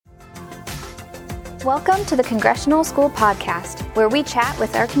Welcome to the Congressional School Podcast, where we chat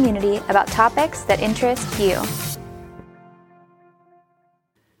with our community about topics that interest you.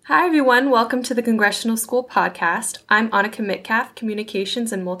 Hi, everyone. Welcome to the Congressional School Podcast. I'm Annika Metcalf,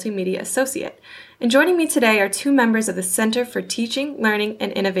 Communications and Multimedia Associate. And joining me today are two members of the Center for Teaching, Learning,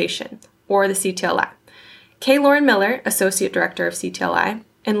 and Innovation, or the CTLI. Kay Lauren Miller, Associate Director of CTLI,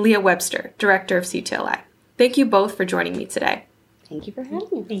 and Leah Webster, Director of CTLI. Thank you both for joining me today. Thank you for having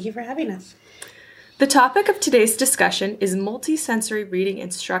me. Thank you for having us. The topic of today's discussion is multisensory reading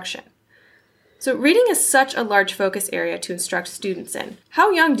instruction. So reading is such a large focus area to instruct students in. How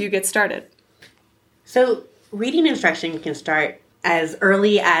young do you get started? So reading instruction can start as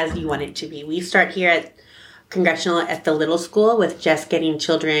early as you want it to be. We start here at Congressional at the little school with just getting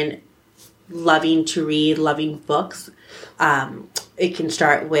children loving to read, loving books. It can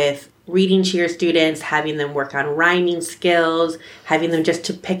start with reading to your students, having them work on rhyming skills, having them just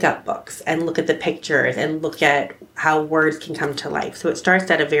to pick up books and look at the pictures and look at how words can come to life. So it starts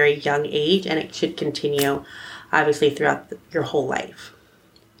at a very young age, and it should continue, obviously, throughout your whole life.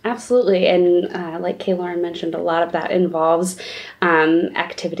 Absolutely. And like Kay Lauren mentioned, a lot of that involves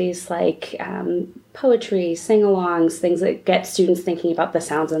activities like poetry, sing-alongs, things that get students thinking about the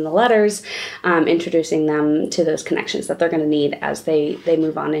sounds and the letters, introducing them to those connections that they're going to need as they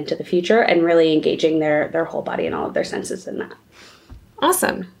move on into the future, and really engaging their whole body and all of their senses in that.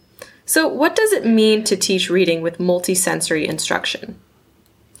 Awesome. So what does it mean to teach reading with multisensory instruction?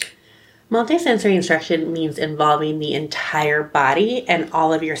 Multisensory instruction means involving the entire body and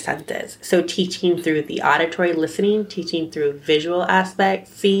all of your senses. So teaching through the auditory listening, teaching through visual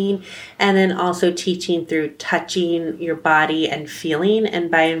aspects, seeing, and then also teaching through touching your body and feeling.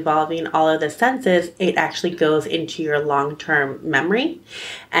 And by involving all of the senses, it actually goes into your long-term memory,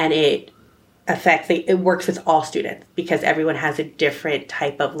 and it works with all students because everyone has a different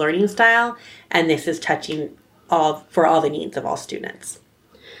type of learning style, and this is touching for all the needs of all students.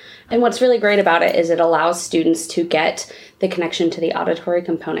 And what's really great about it is it allows students to get the connection to the auditory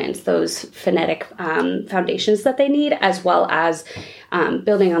components, those phonetic foundations that they need, as well as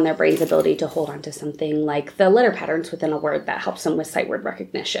building on their brain's ability to hold on to something like the letter patterns within a word that helps them with sight word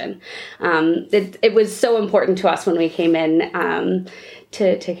recognition. It was so important to us when we came in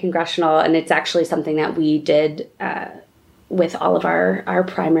to Congressional, and it's actually something that we did with all of our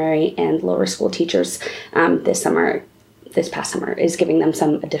primary and lower school teachers this past summer, is giving them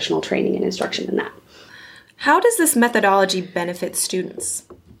some additional training and instruction in that. How does this methodology benefit students?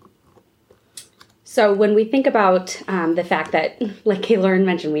 So when we think about the fact that, like Kay Lauren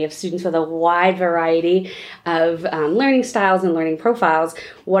mentioned, we have students with a wide variety of learning styles and learning profiles,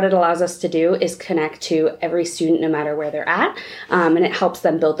 what it allows us to do is connect to every student no matter where they're at, and it helps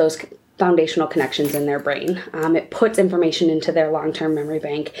them build those foundational connections in their brain. It puts information into their long-term memory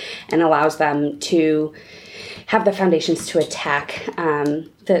bank and allows them to have the foundations to attack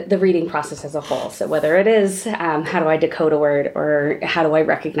the reading process as a whole. So whether it is how do I decode a word, or how do I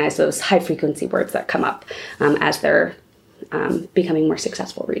recognize those high frequency words that come up as they're becoming more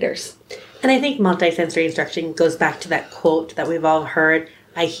successful readers. And I think multisensory instruction goes back to that quote that we've all heard: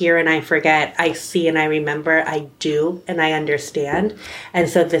 I hear and I forget, I see and I remember, I do and I understand. And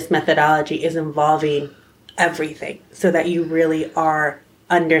so this methodology is involving everything so that you really are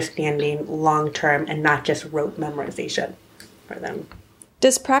understanding long-term and not just rote memorization for them.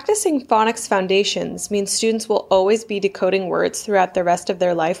 Does practicing phonics foundations mean students will always be decoding words throughout the rest of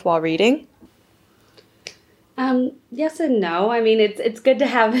their life while reading? Yes and no. I mean, it's good to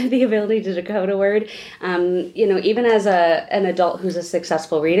have the ability to decode a word. Even as an adult who's a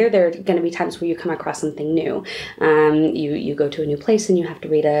successful reader, there are going to be times where you come across something new. You go to a new place and you have to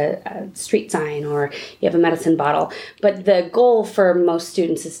read a street sign, or you have a medicine bottle. But the goal for most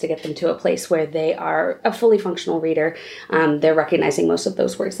students is to get them to a place where they are a fully functional reader. They're recognizing most of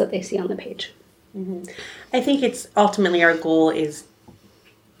those words that they see on the page. Mm-hmm. I think it's ultimately our goal is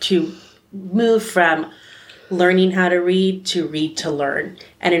to move from learning how to read to learn.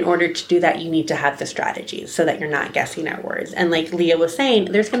 And in order to do that, you need to have the strategies so that you're not guessing at words. And like Leah was saying,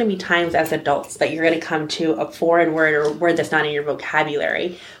 there's going to be times as adults that you're going to come to a foreign word or a word that's not in your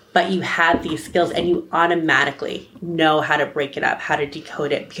vocabulary, but you have these skills and you automatically know how to break it up, how to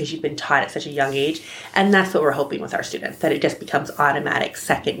decode it, because you've been taught at such a young age. And that's what we're hoping with our students, that it just becomes automatic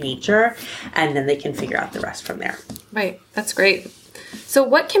second nature, and then they can figure out the rest from there. Right. That's great. So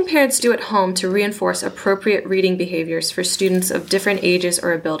what can parents do at home to reinforce appropriate reading behaviors for students of different ages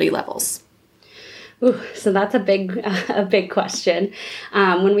or ability levels? Ooh, so that's a big question.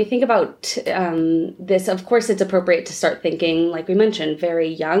 When we think about this, of course, it's appropriate to start thinking, like we mentioned, very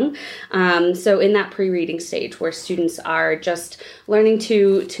young. So in that pre-reading stage where students are just learning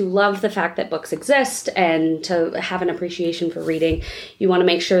to love the fact that books exist and to have an appreciation for reading, you want to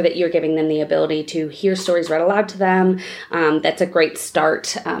make sure that you're giving them the ability to hear stories read aloud to them. That's a great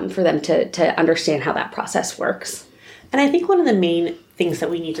start for them to understand how that process works. And I think one of the main things that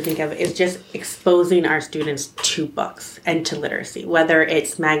we need to think of is just exposing our students to books and to literacy, whether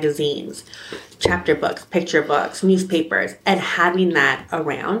it's magazines, chapter books, picture books, newspapers, and having that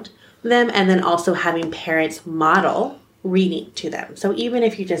around them, and then also having parents model reading to them. So even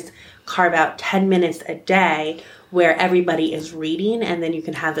if you just carve out 10 minutes a day where everybody is reading, and then you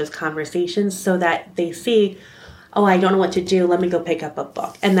can have those conversations so that they see, oh, I don't know what to do, let me go pick up a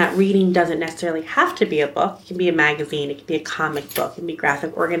book. And that reading doesn't necessarily have to be a book. It can be a magazine, it can be a comic book, it can be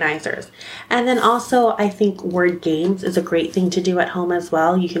graphic organizers. And then also, I think word games is a great thing to do at home as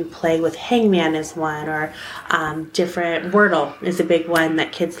well. You can play with Hangman is one, or different Wordle is a big one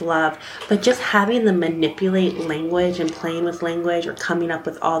that kids love. But just having them manipulate language and playing with language, or coming up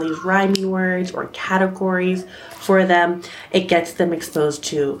with all these rhyming words or categories for them, it gets them exposed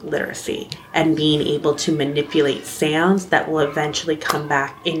to literacy and being able to manipulate sounds that will eventually come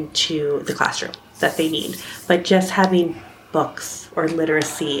back into the classroom that they need. But just having books or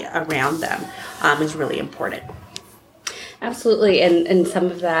literacy around them is really important. Absolutely, and some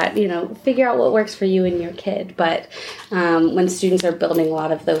of that, figure out what works for you and your kid. But when students are building a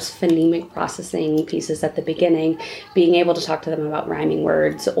lot of those phonemic processing pieces at the beginning, being able to talk to them about rhyming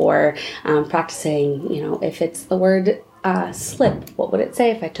words, or practicing, if it's the word slip, what would it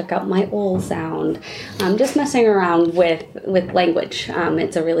say if I took out my ol sound? Just messing around with language.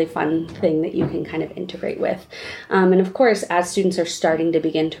 It's a really fun thing that you can kind of integrate with. And of course, as students are starting to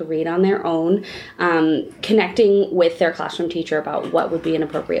begin to read on their own, connecting with their classroom teacher about what would be an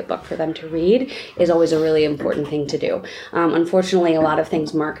appropriate book for them to read is always a really important thing to do. Unfortunately, a lot of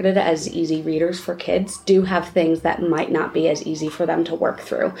things marketed as easy readers for kids do have things that might not be as easy for them to work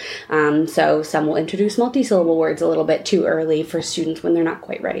through. So some will introduce multi-syllable words a little bit too early for students when they're not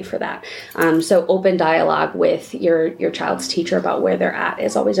quite ready for that. So open dialogue with your child's teacher about where they're at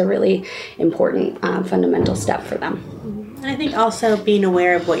is always a really important fundamental step for them. And I think also being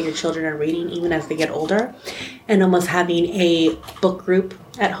aware of what your children are reading even as they get older, and almost having a book group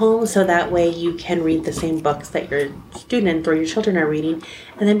at home, so that way you can read the same books that your students or your children are reading,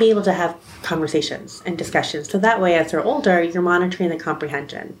 and then be able to have conversations and discussions. So that way, as they're older, you're monitoring the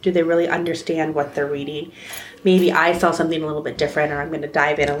comprehension. Do they really understand what they're reading? Maybe I saw something a little bit different, or I'm going to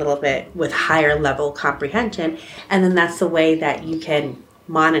dive in a little bit with higher level comprehension. And then that's the way that you can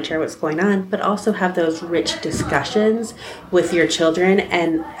monitor what's going on, but also have those rich discussions with your children,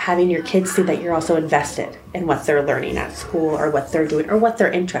 and having your kids see that you're also invested in what they're learning at school, or what they're doing, or what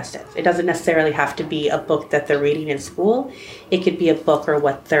they're interested in. It doesn't necessarily have to be a book that they're reading in school. It could be a book or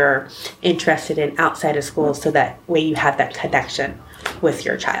what they're interested in outside of school, so that way you have that connection with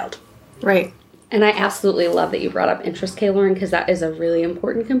your child. Right. And I absolutely love that you brought up interest K-Learn, because that is a really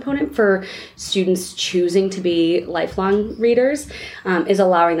important component for students choosing to be lifelong readers, is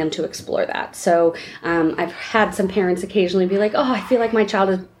allowing them to explore that. So I've had some parents occasionally be like, oh, I feel like my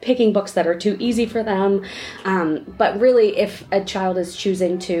child is picking books that are too easy for them. But really, if a child is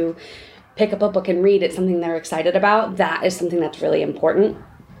choosing to pick up a book and read, it's something they're excited about, that is something that's really important.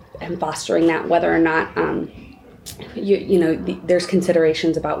 And fostering that, whether or not there's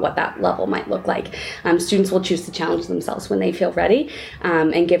considerations about what that level might look like. Students will choose to challenge themselves when they feel ready,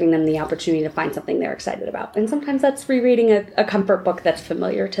 and giving them the opportunity to find something they're excited about. And sometimes that's rereading a comfort book that's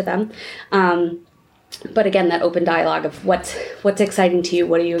familiar to them. But again, that open dialogue of what's exciting to you,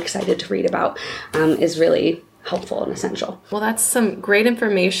 what are you excited to read about, is really helpful and essential. Well, that's some great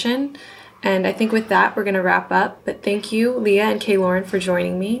information. And I think with that, we're going to wrap up. But thank you, Leah and K-Lauren, for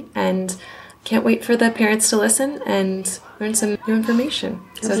joining me. And can't wait for the parents to listen and learn some new information.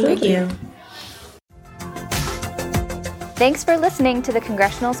 So thank you. Thanks for listening to the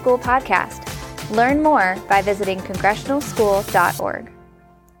Congressional School Podcast. Learn more by visiting congressionalschool.org.